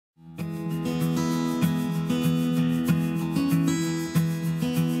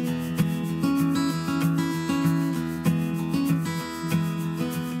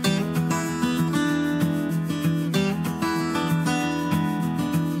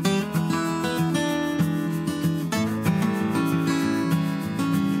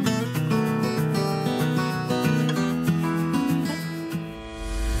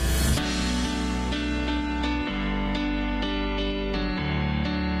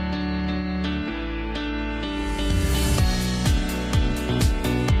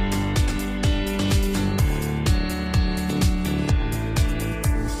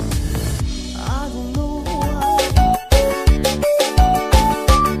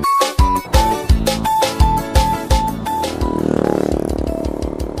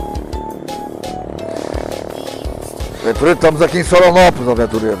Aventureiro, estamos aqui em Soronópolis,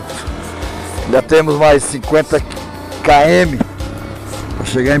 aventureiros. Já temos mais 50 km para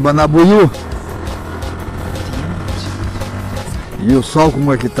chegar em Banabuiu. E o sol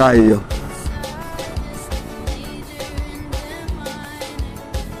como é que tá aí, ó.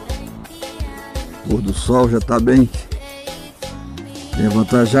 O pôr do sol já tá bem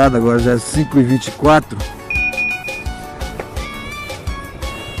avantajado, agora já é 5h24.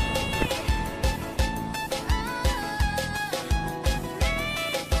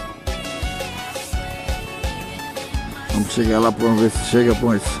 Vamos chegar lá, vamos ver se chega para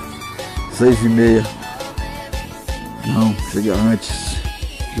umas 6h30. Não, chega antes.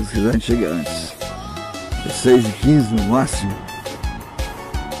 Se quiser, a gente chega antes. É 6h15 no máximo.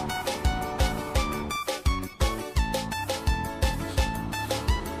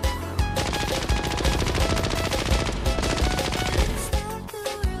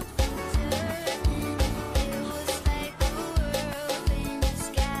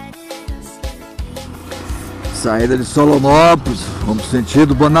 Saída de Soronópolis, vamos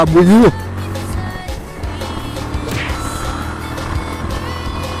sentido Banabuiu.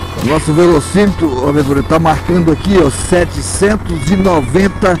 Nosso velocímetro, aventureiro, está marcando aqui, ó,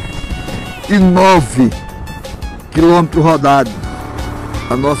 799 quilômetros rodados.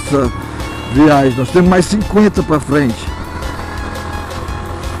 A nossa viagem, nós temos mais 50 para frente.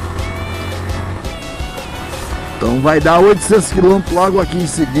 Então vai dar 800 quilômetros logo aqui em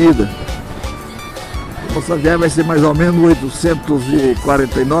seguida. Nossa viagem vai ser mais ou menos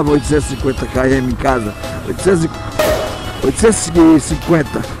 849, 850 km em casa.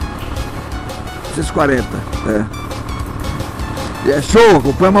 850. 840. É. E é show,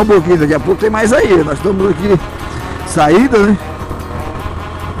 acompanha mais um pouquinho. Daqui a pouco tem mais aí. Nós estamos aqui, saída, né?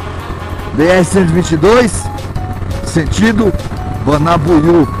 BR-122, sentido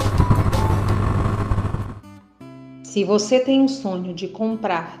Banabuiu. Se você tem um sonho de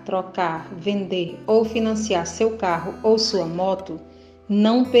comprar, trocar, vender ou financiar seu carro ou sua moto,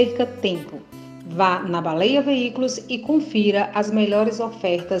 não perca tempo. Vá na Baleia Veículos e confira as melhores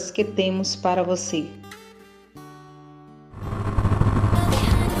ofertas que temos para você.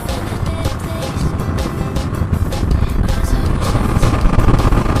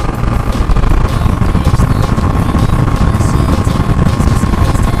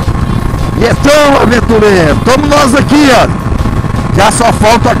 E então, aventureiro, estamos nós aqui, ó. Já só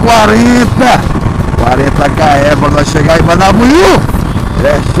falta 40 km para nós chegar em Banabuiu.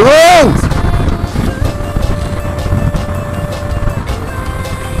 É show!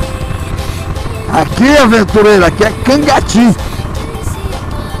 Aqui, aventureiro, aqui é Cangati.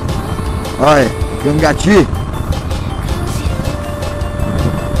 Olha, Cangati.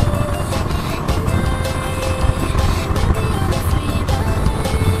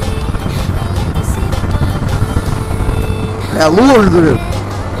 É lua, aventureiro.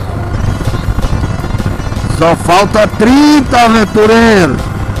 Só falta 30, aventureiro.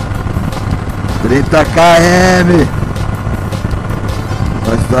 30 km.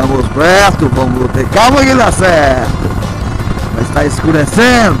 Nós estamos perto, vamos ter calma que dá certo. Mas está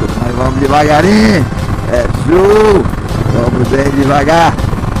escurecendo, mas vamos devagarinho. É show. Vamos bem devagar.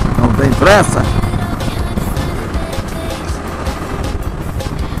 Não tem pressa.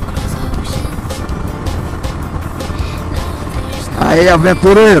 Aí,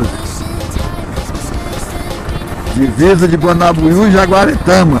 aventureiro, divisa de Banabuiu e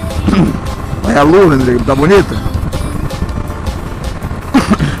Jaguaretama. Olha a lua, Rodrigo, tá bonita?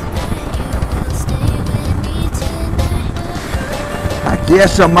 Aqui é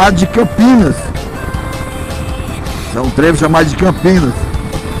chamado de Campinas. É um trevo chamado de Campinas.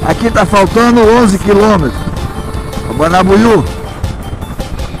 Aqui tá faltando 11 quilômetros. A Banabuiu.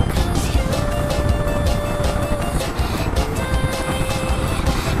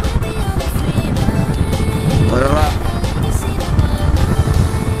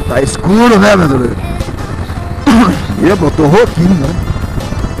 Tá escuro, né, meu Deus? E botou roquinho, né?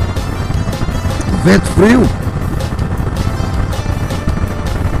 Vento frio.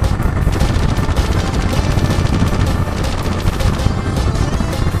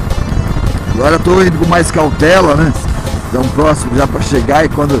 Agora eu tô indo com mais cautela, né? Estamos próximos já para chegar e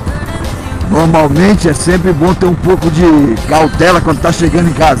quando... Normalmente é sempre bom ter um pouco de cautela quando tá chegando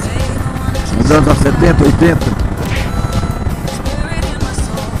em casa. Andando a 70, 80.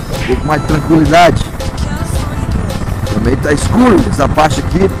 Um pouco mais de tranquilidade. Também tá escuro essa parte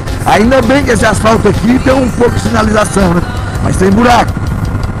aqui. Ainda bem que esse asfalto aqui tem um pouco de sinalização, né? Mas tem buraco.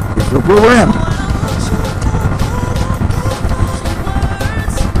 Esse é o problema.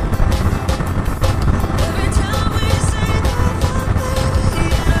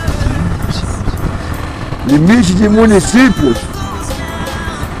 Limite de municípios: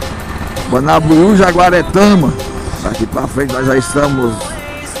 Banabuiu, Jaguaretama. Daqui pra frente nós já estamos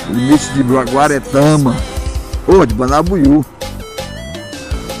no limite de Jaguaretama. Ô, de Banabuiu.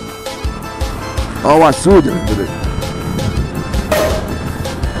 Olha o açude,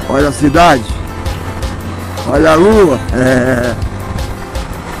 olha a cidade, olha a lua.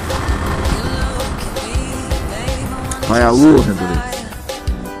 Olha a lua,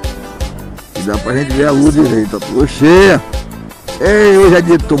 e dá pra gente ver a lua direito. A lua cheia. Ei, hoje é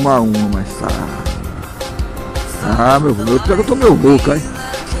dia de tomar uma, mas tá. Ah, meu filho, eu tô meio louco, hein?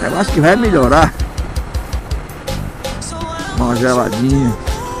 Eu acho que vai melhorar. Uma geladinha.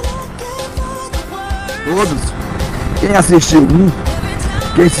 Todos, quem assistiu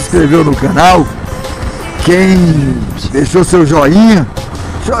quem se inscreveu no canal, quem deixou seu joinha,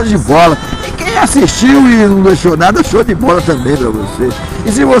 show de bola. E quem assistiu e não deixou nada, show de bola também pra você.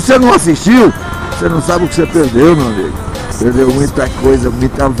 E se você não assistiu, você não sabe o que você perdeu, meu amigo. Perdeu muita coisa,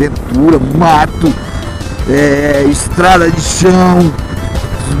 muita aventura, mato, estrada de chão,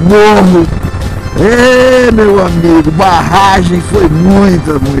 morro. Meu amigo, barragem, foi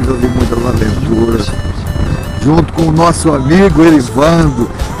muitas aventuras. Junto com o nosso amigo Erivando,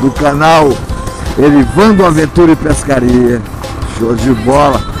 do canal Erivando Aventura e Pescaria. Show de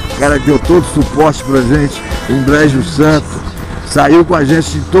bola. O cara deu todo o suporte pra gente em Rio São. Saiu com a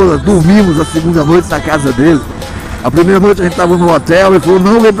gente em todas, dormimos a segunda noite na casa dele. A primeira noite a gente estava no hotel, ele falou,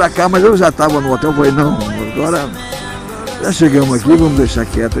 não, vem pra cá, mas eu já estava no hotel. Eu falei, não, agora já chegamos aqui, vamos deixar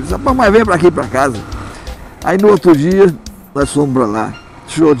quieto. Ele disse, mas vem pra aqui pra casa. Aí no outro dia, nós fomos pra lá.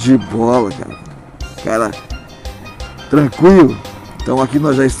 Show de bola, cara. Cara, tranquilo. Então aqui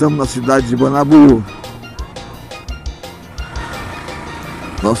nós já estamos na cidade de Banabuiu.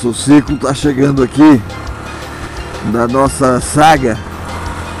 Nosso ciclo está chegando aqui da nossa saga.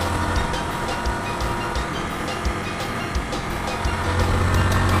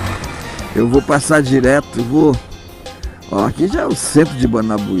 Eu vou passar direto, Ó, aqui já é o centro de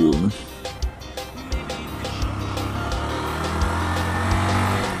Banabuiu, né?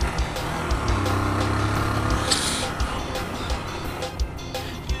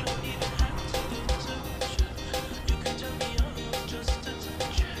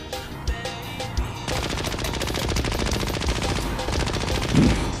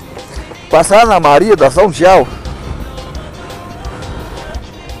 Passar na Maria da São Tchau.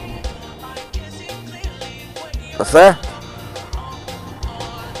 Tá certo?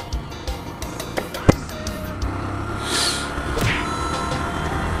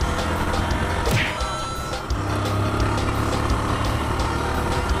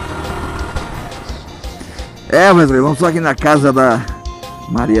 Mas vamos só aqui na casa da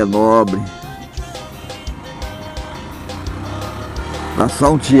Maria Nobre. Da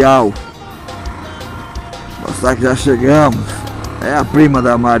São Tchau. Mostrar que já chegamos. É a prima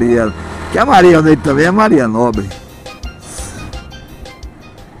da Maria. Que a Maria dele também é Maria Nobre.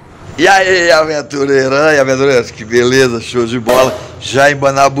 E aí, aventureira e aventureiras, que beleza, show de bola. Já em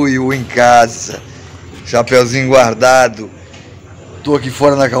Banabuiu, em casa. Chapeuzinho guardado. Tô aqui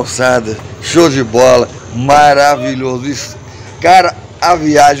fora na calçada. Show de bola, maravilhoso. Isso, cara, a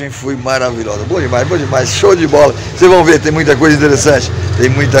viagem foi maravilhosa. Bom demais, show de bola. Vocês vão ver, tem muita coisa interessante. Tem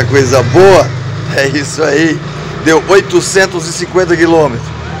muita coisa boa. É isso aí. Deu 850 quilômetros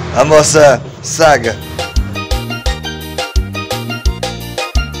a nossa saga.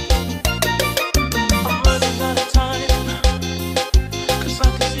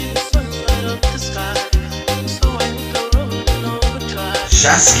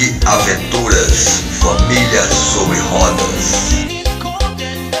 Chasque Aventuras, família sobre rodas.